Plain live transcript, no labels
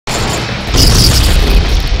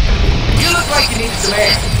some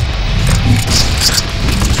air.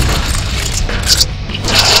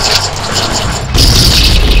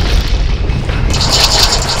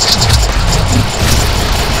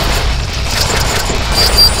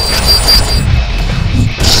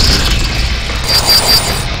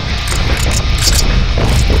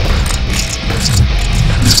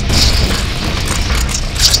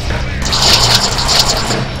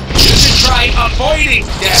 Avoiding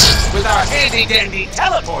death with our handy-dandy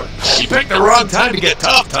teleport. You picked the wrong time to get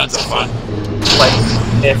tough. Tons of fun. Like,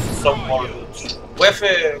 F são mortos. O F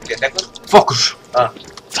é o quê? Tecla? Focos. Ah.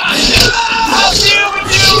 I'll deal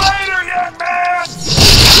with you later, young man!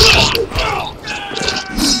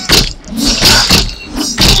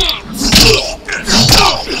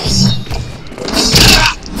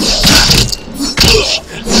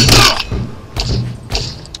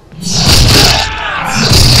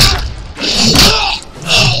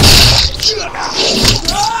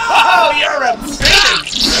 Oh, you're a villain!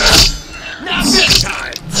 Not this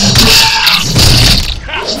time!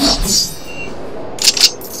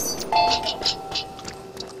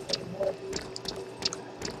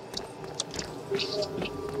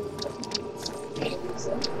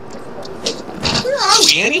 Where are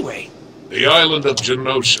we anyway? The island of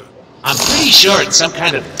Genosha. I'm pretty sure it's some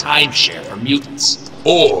kind of timeshare for mutants.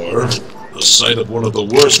 Or the site of one of the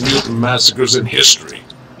worst mutant massacres in history.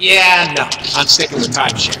 Yeah, no. I'm sticking with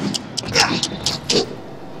timeshare.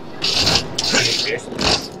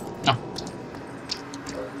 No.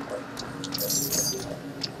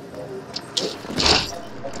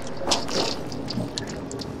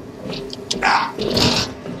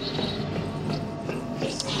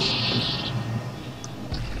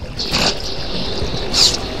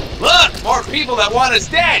 Look! More people that want us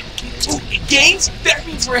dead! Ooh, gains? That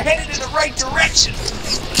means we're headed in the right direction!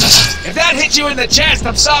 If that hit you in the chest,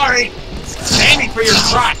 I'm sorry! Aiming for your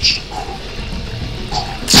crotch!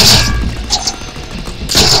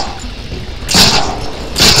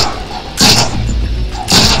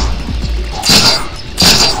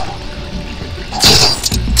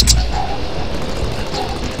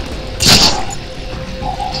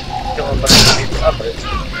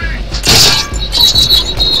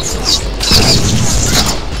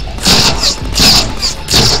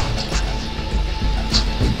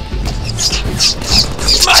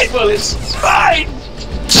 My bullets! Fine!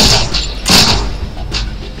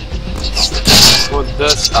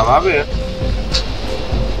 Foda-se, estava a ver.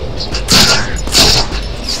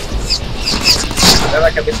 Ela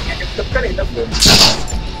a cabecinha que fica pequenina, pô.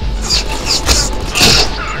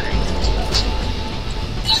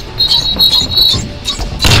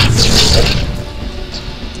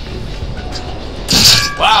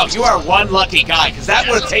 Wow, you are one lucky guy, because that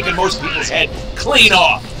would have taken most people's head clean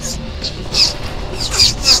off.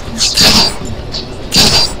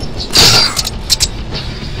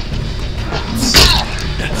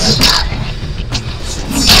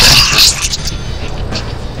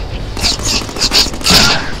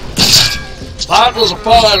 That was a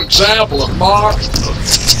fine example of Mark.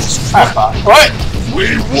 Oi!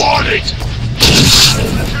 We want it!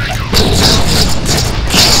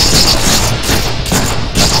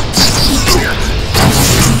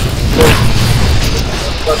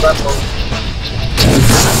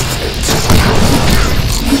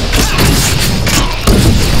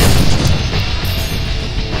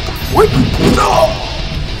 Wait! No!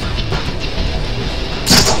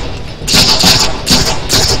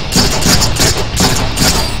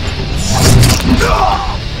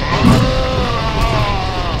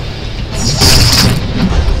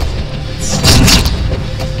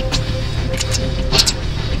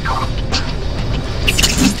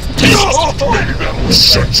 Maybe that'll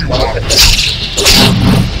shut you up.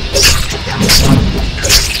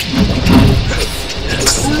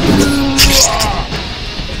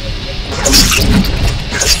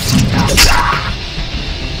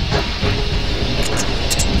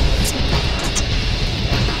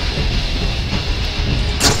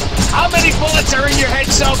 How many bullets are in your head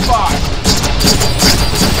so far?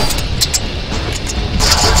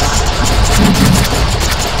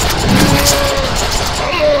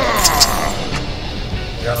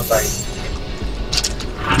 Já não tá aí.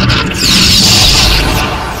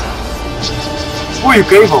 Ui, o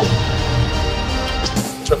Cable!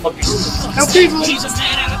 The fuck is this? É o Cable!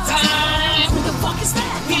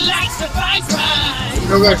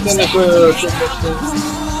 Eu gastando com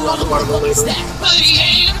a guarda-leiro.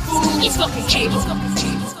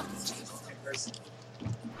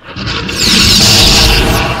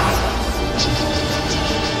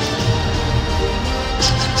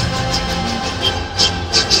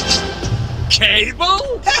 Cable?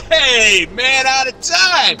 Hey, Hey, man out of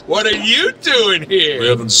time! What are you doing here? We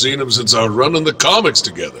haven't seen him since our run in the comics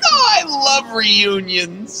together. Oh, I love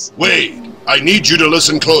reunions. Wade, I need you to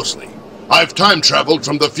listen closely. I've time traveled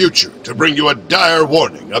from the future to bring you a dire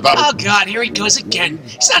warning about... Oh, God, here he goes again.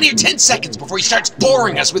 He's not here 10 seconds before he starts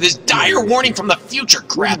boring us with his dire warning from the future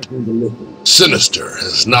crap. Sinister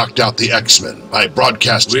has knocked out the X-Men by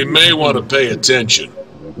broadcasting... We may want to pay attention.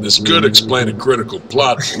 This could explain a critical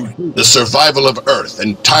plot point. The survival of Earth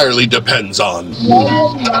entirely depends on...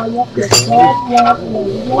 What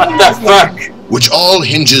the fuck? Which all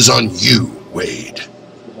hinges on you, Wade.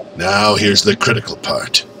 Now here's the critical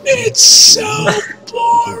part. It's so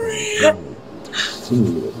boring.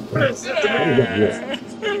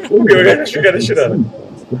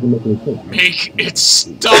 Make it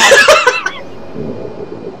stop.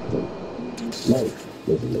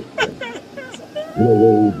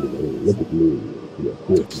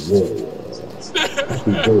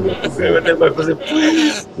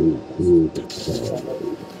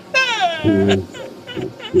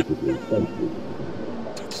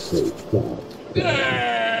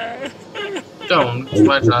 Então,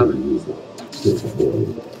 mais nada.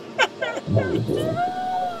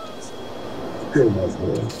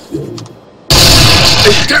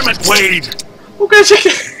 Damn it, Wade! O cara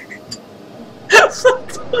chega.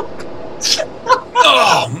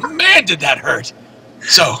 Oh, man, did that hurt.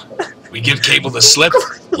 So, we give Cable the slip?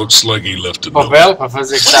 Looks like he left a Pô, note. Belo, pra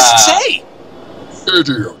fazer que What does it tá... say?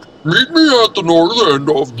 Idiot. Meet me at the north end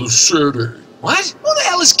of the city. What? Who the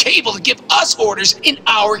hell is Cable to give us orders in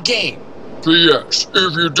our game? P.S.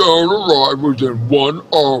 If you don't arrive within 1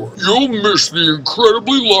 hour, you'll miss the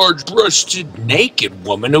incredibly large-breasted... Naked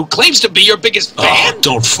woman who claims to be your biggest fan? Oh,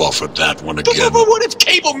 don't fall for that one But again. what if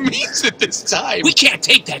Cable means it this time? We can't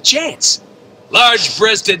take that chance.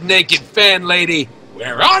 Large-breasted naked fan lady,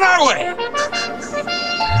 we're on our way.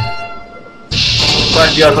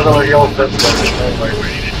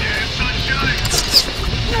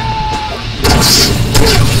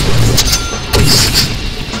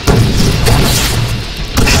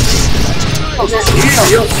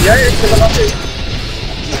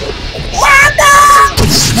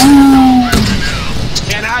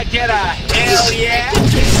 Can I get a hell yeah?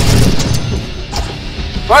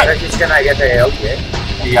 What? Can I get the hell, yeah?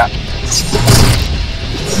 Yeah.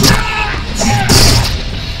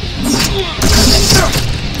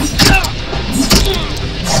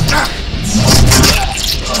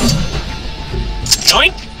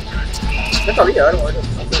 Joink? Eu tô ligado, mano.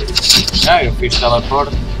 Ah, eu fiz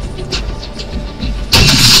teleporte.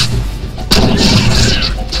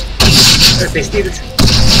 Fez tiros.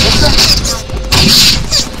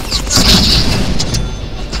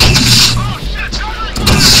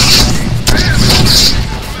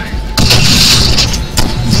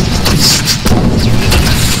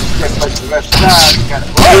 Que é pra desgastar, cara.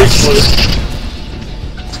 Mais um.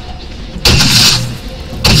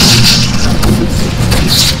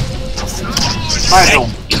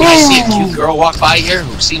 You guys see a cute girl walk by here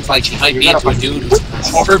who seems like she might be into a dude who's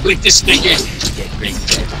horribly disfigured? Get great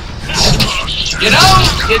bed. You know,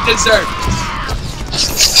 you deserve it.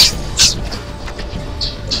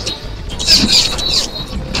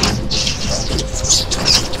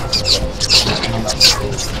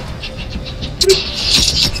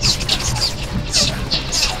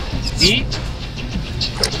 E...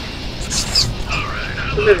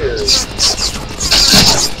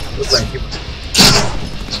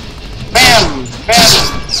 Bam! Bam!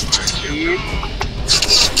 E...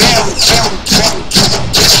 Bam! Bam! Bam!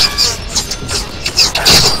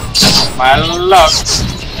 My luck!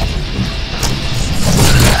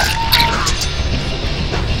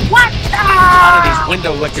 What? None of these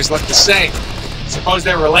window lickers look the same. Suppose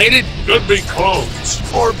they're related? Could be clones.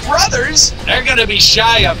 Or brothers? They're gonna be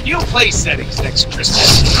shy a few place settings next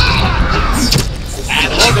Christmas.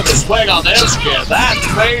 And look at the swing on this kid. That's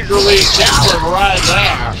Major League talent right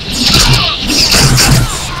there.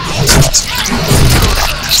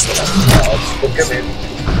 Look at him.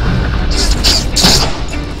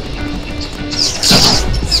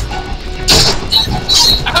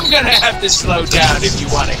 I'm gonna have to slow down if you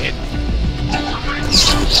want to hit me.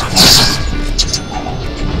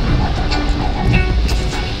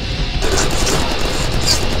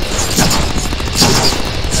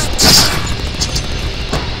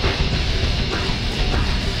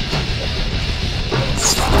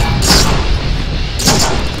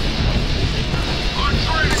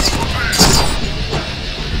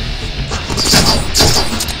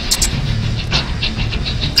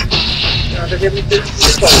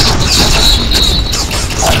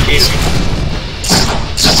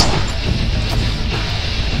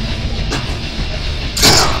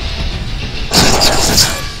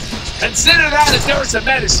 Consider that a dose of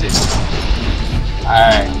medicine.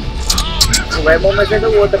 Ai. Não é bom, mas é da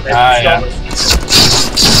outra, né?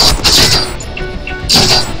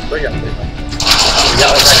 Foi já. Já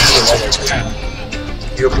vai estar aqui,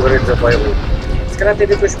 e eu correr desapoio ali. Se calhar tem a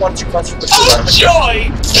ver com os pontos que fazes para estudar. Oh,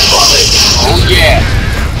 joy! Oh yeah!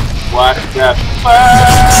 What the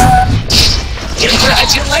fuck?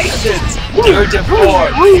 Congratulations! You're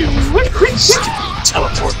deformed.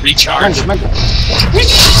 Teleport recharge.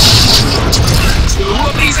 Two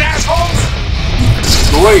of these assholes?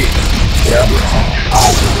 Oi! Yeah.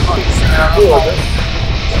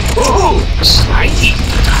 Ooh, shiny.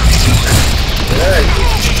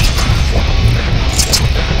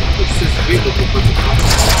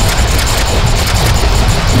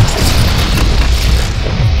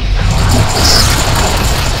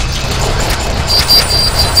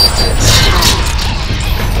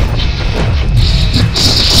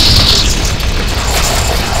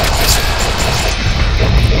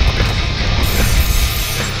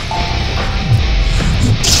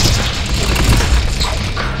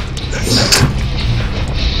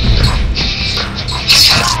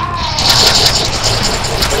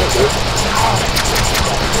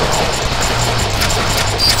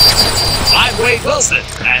 I'm Wade Wilson,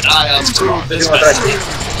 and I approve this message.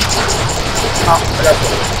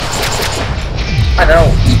 Ah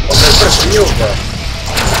não, você preferiu, cara.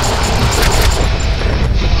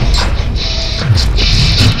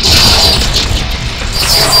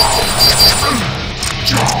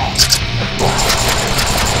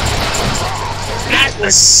 That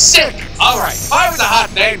was sick! Alright, if I was a hot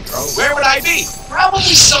flamethrower, where would I be?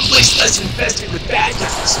 Probably someplace less infested with bad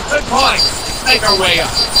guys. Good point. Make our way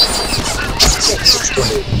up.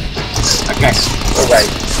 Okay. Alright.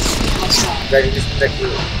 Ready to protect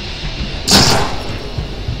you.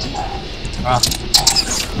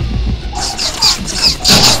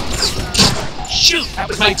 Shoot, that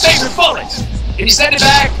was my favorite bullet. Can you send it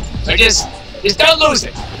back? Or just don't lose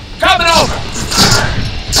it. Coming over.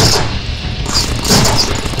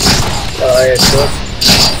 Yeah, sure.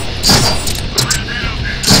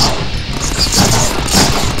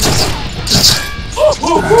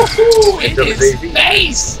 Ooh, in his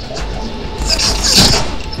face.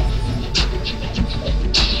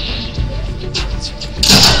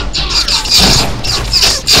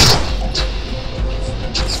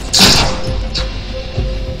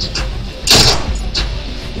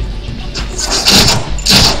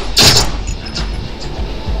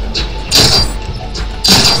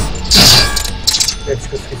 Antes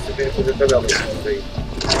que eu esqueci de fazer tabela.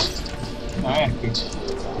 Não é aqui.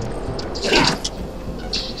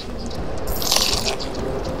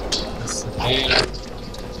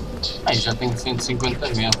 Ai, já tenho 150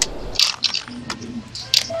 mil.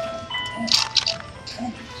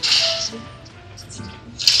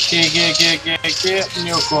 Que?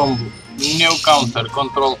 Meu combo. Meu counter.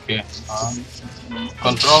 Control Q.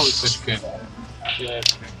 Control e depois Q.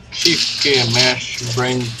 Shift Q. Mesh.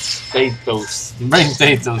 Brain Potatoes.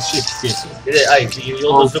 Shift Q. Ai, e ele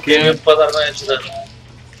usa o que para dar mais de dano.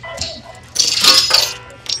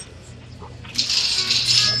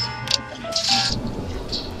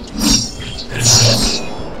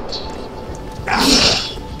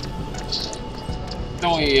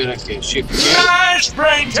 Então era aqui. Shift Q. Smash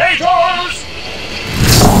brain taters!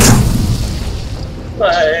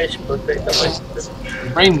 Mas, perfeitamente.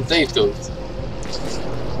 Brain Potatoes.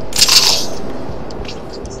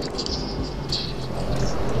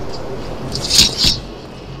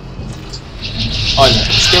 Olha,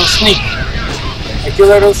 isto é o Sneak.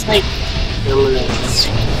 Aquilo era o Sneak. Ele...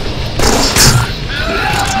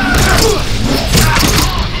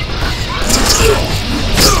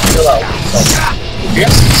 Sei lá, O quê?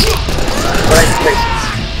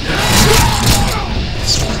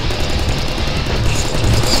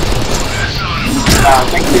 Ah,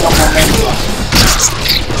 tem que ter um momento.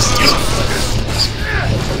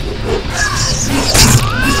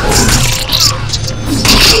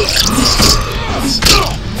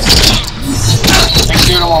 Tem que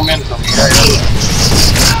ter um momento.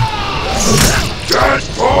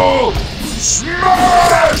 Deadpool!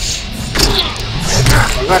 Smash!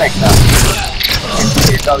 Agora é que está.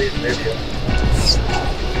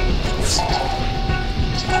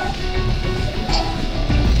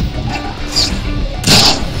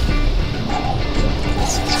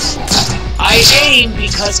 I aim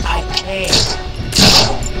because I can.